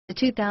The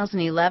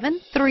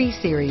 2011 3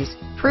 Series.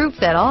 Proof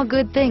that all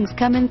good things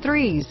come in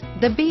threes.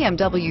 The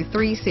BMW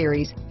 3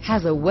 Series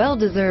has a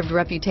well-deserved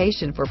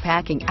reputation for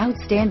packing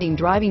outstanding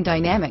driving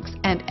dynamics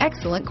and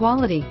excellent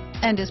quality,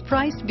 and is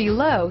priced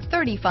below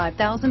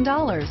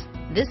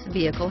 $35,000. This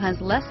vehicle has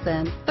less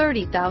than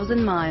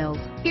 30,000 miles.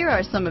 Here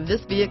are some of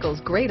this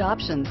vehicle's great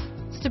options: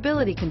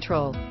 stability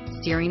control,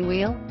 steering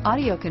wheel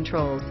audio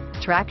controls,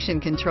 traction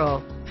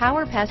control,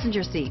 power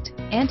passenger seat,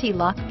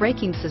 anti-lock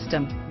braking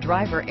system,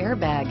 driver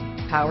airbag,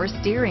 power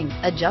steering,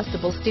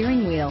 adjustable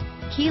steering wheel,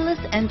 keyless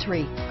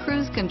entry,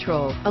 cruise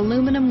control,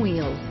 aluminum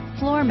wheels,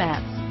 floor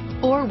mats,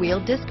 four-wheel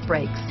disc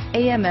brakes,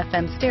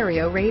 AM/FM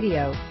stereo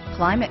radio,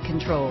 climate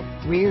control,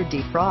 rear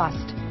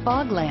defrost,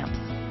 fog lamps,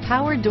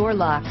 power door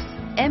locks,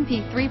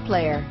 MP3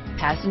 player,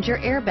 passenger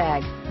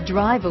airbag.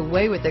 Drive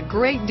away with a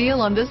great deal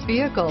on this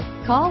vehicle.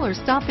 Call or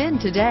stop in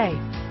today.